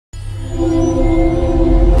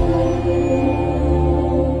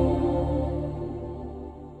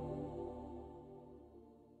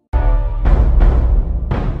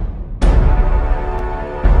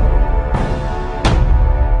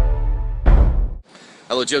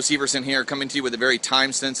Hello, Joe Everson here, coming to you with a very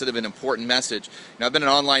time-sensitive and important message. Now, I've been an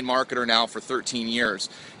online marketer now for 13 years,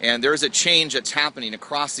 and there's a change that's happening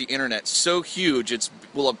across the internet so huge it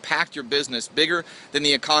will impact your business bigger than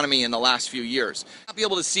the economy in the last few years. You'll not be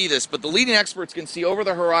able to see this, but the leading experts can see over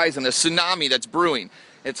the horizon a tsunami that's brewing.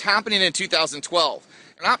 It's happening in 2012.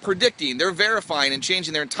 They're not predicting, they're verifying and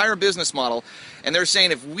changing their entire business model, and they're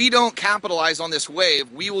saying if we don't capitalize on this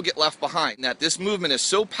wave, we will get left behind. That this movement is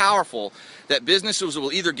so powerful that businesses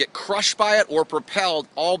will either get crushed by it or propelled,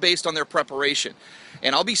 all based on their preparation.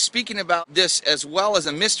 And I'll be speaking about this as well as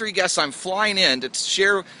a mystery guest I'm flying in to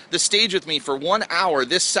share the stage with me for 1 hour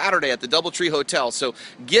this Saturday at the DoubleTree Hotel. So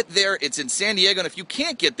get there. It's in San Diego. And if you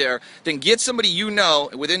can't get there, then get somebody you know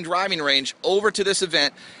within driving range over to this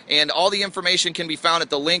event. And all the information can be found at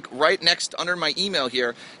the link right next under my email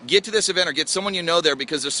here. Get to this event or get someone you know there,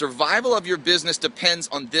 because the survival of your business depends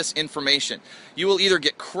on this information. You will either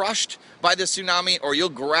get crushed by the tsunami or you'll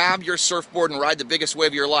grab your surfboard and ride the biggest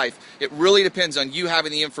wave of your life. It really depends on you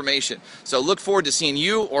having the information. So look forward to seeing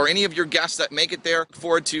you or any of your guests that make it there. Look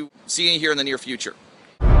forward to seeing you here in the near future.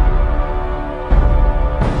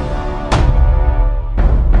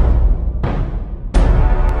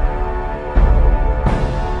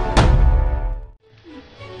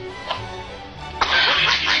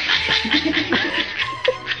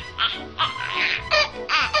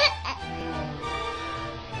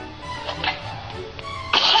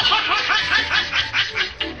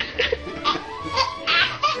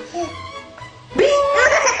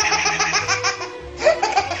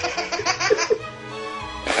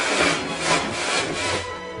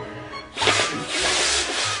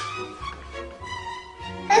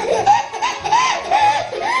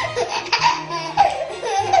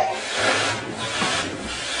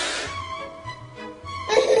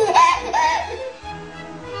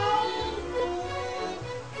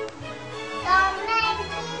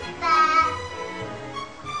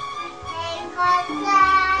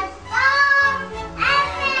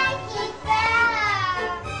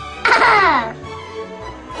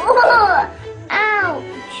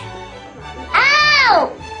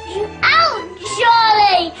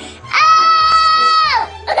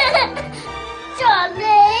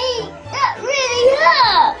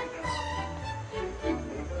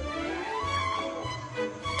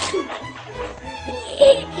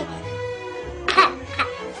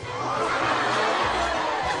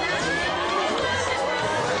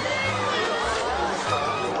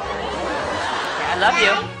 I love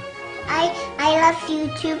you. I love you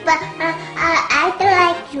too, but I don't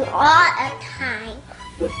like you all the time.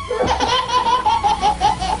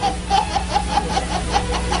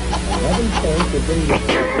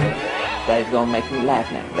 Daddy's gonna make me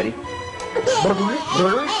laugh now, buddy.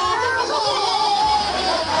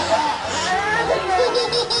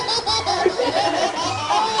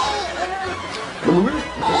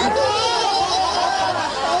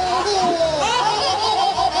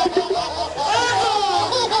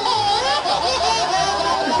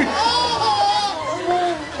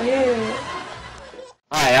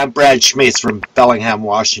 Hi, I'm Brad Schmeets from Bellingham,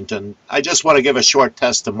 Washington. I just want to give a short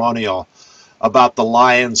testimonial about the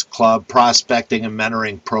Lions Club Prospecting and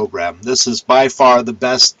Mentoring Program. This is by far the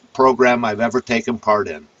best program I've ever taken part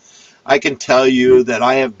in. I can tell you that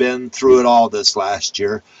I have been through it all this last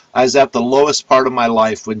year. I was at the lowest part of my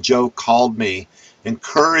life when Joe called me,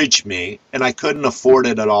 encouraged me, and I couldn't afford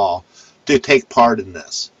it at all to take part in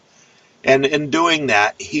this. And in doing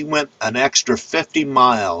that, he went an extra 50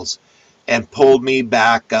 miles and pulled me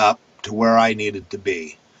back up to where I needed to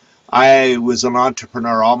be. I was an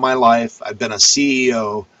entrepreneur all my life. I've been a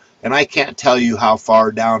CEO, and I can't tell you how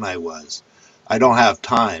far down I was. I don't have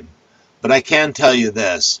time. But I can tell you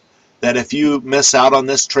this, that if you miss out on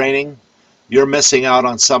this training, you're missing out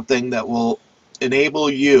on something that will enable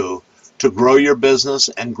you to grow your business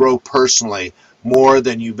and grow personally more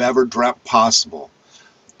than you've ever dreamt possible.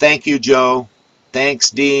 Thank you, Joe. Thanks,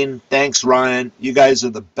 Dean. Thanks, Ryan. You guys are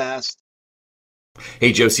the best.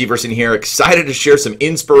 Hey, Joe Everson here, excited to share some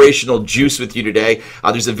inspirational juice with you today.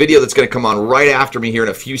 There's a video that's going to come on right after me here in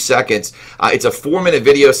a few seconds. It's a 4-minute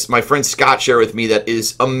video my friend Scott shared with me that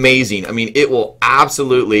is amazing. I mean, it will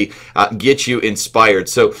absolutely get you inspired.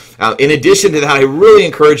 So in addition to that, I really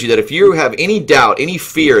encourage you that if you have any doubt, any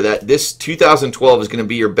fear that this 2012 is going to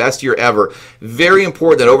be your best year ever, very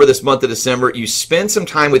important that over this month of December, you spend some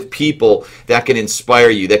time with people that can inspire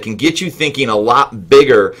you, that can get you thinking a lot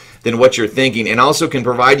bigger than what you're thinking, and also can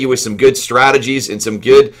provide you with some good strategies and some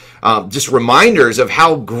good just reminders of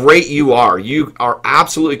how great you are. You are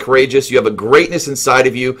absolutely courageous. You have a greatness inside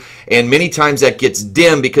of you, and many times that gets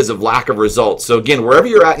dim because of lack of results. So again, wherever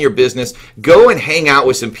you're at in your business, go and hang out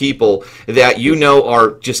with some people that you know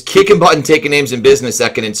are just kicking butt and taking names in business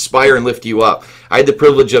that can inspire and lift you up. I had the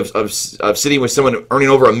privilege of sitting with someone earning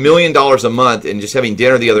over $1 million a month and just having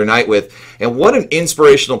dinner the other night with, and what an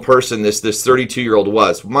inspirational person this 32-year-old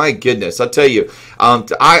was. My goodness, I'll tell you,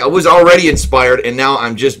 I was already inspired, and now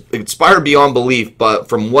I'm just inspired beyond belief, but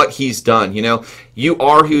from what he's done. You know, you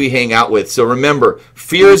are who you hang out with. So remember,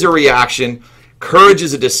 fear is a reaction. Courage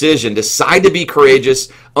is a decision. Decide to be courageous.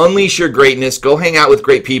 Unleash your greatness. Go hang out with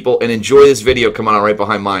great people and enjoy this video coming on right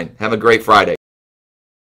behind mine. Have a great Friday.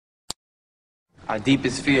 Our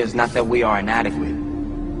deepest fear is not that we are inadequate.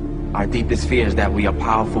 Our deepest fear is that we are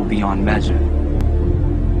powerful beyond measure.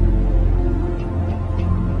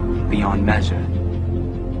 Beyond measure.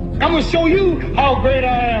 I'm gonna show you how great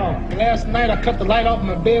I am. Last night I cut the light off in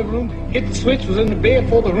my bedroom, hit the switch, was in the bed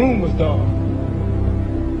before the room was dark.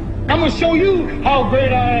 I'm gonna show you how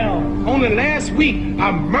great I am. Only last week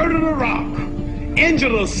I murdered a rock,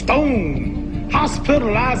 injured a stone,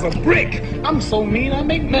 hospitalized a brick. I'm so mean I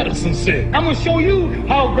make medicine sick. I'm gonna show you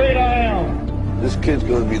how great I am. This kid's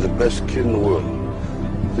gonna be the best kid in the world.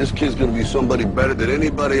 This kid's gonna be somebody better than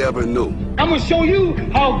anybody ever knew. I'm gonna show you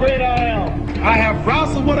how great I am. I have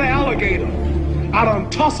wrestled with an alligator. I done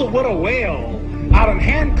tussled with a whale. I done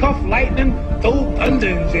handcuffed lightning, throw thunder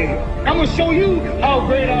in jail. I'm gonna show you how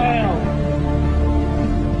great I am.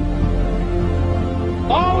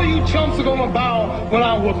 All of you chumps are gonna bow when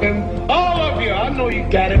I whoop him. All of you, I know you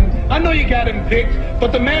got him. I know you got him picked,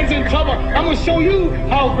 but the man's in trouble. I'm gonna show you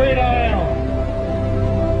how great I am.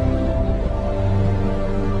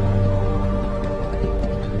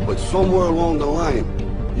 But somewhere along the line,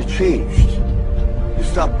 you changed. You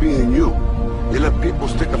stopped being you. You let people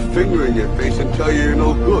stick a finger in your face and tell you you're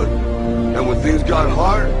no good. And when things got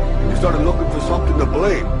hard, you started looking for something to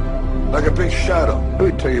blame. Like a big shadow. Let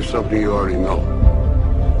me tell you something you already know.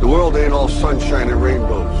 The world ain't all sunshine and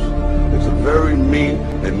rainbows. It's a very mean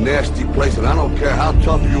and nasty place, and I don't care how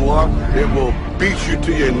tough you are, it will beat you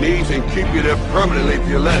to your knees and keep you there permanently if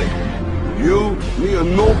you let it. You, me, or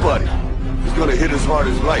nobody is gonna hit as hard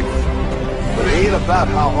as life. But it ain't about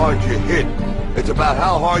how hard you hit. It's about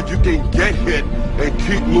how hard you can get hit and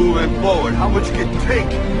keep moving forward. How much you can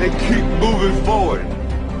take and keep moving forward.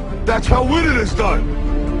 That's how winning is done.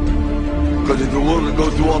 Because if you're willing to go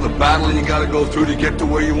through all the battling you gotta go through to get to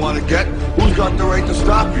where you want to get, who's got the right to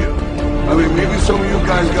stop you? I mean, maybe some of you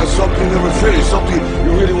guys got something you never finished, something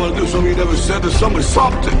you really want to do, something you never said to somebody,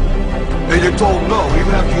 something. And you're told no,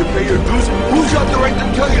 even after you pay your dues. Who's got the right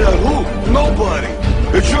to tell you that? Who? Nobody.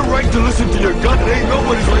 It's your right to listen to your gut. It ain't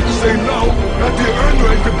nobody's right to say no. After you earn the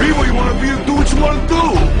right to be where you want to be and do what you want to do.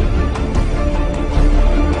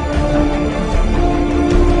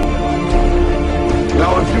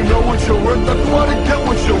 Now, if you know what you're worth, then go out and get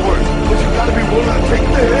what you're worth. But you gotta be willing to take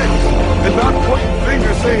the hits and not pointing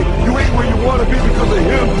fingers saying you ain't where you want to be because of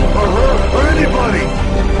him or her or anybody.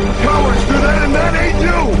 Cowards do that, and that ain't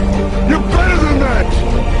you. You're better than that.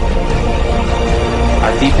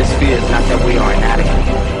 Our deepest fear is not that we are inadequate.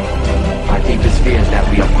 Our deepest fear is that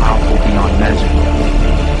we are powerful beyond measure.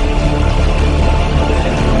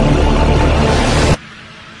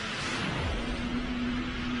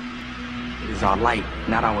 It is our light,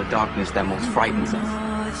 not our darkness, that most frightens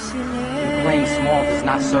us. Playing small does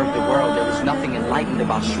not serve the world. There is nothing enlightened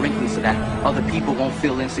about shrinking so that other people won't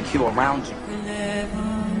feel insecure around you.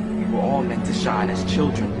 We were all meant to shine as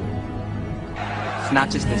children. It's not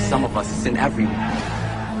just in some of us, it's in everyone.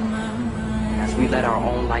 As we let our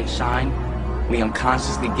own light shine, we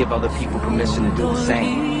unconsciously give other people permission to do the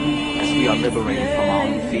same, as we are liberated from our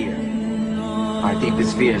own fear. Our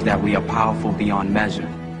deepest fear is that we are powerful beyond measure.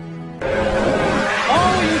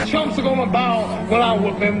 All of you chumps are gonna bow when I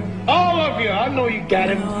whoop him. All of you, I know you got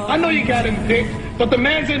him. I know you got him picked, but the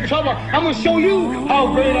man's in trouble. I'm gonna show you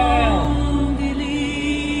how great I am.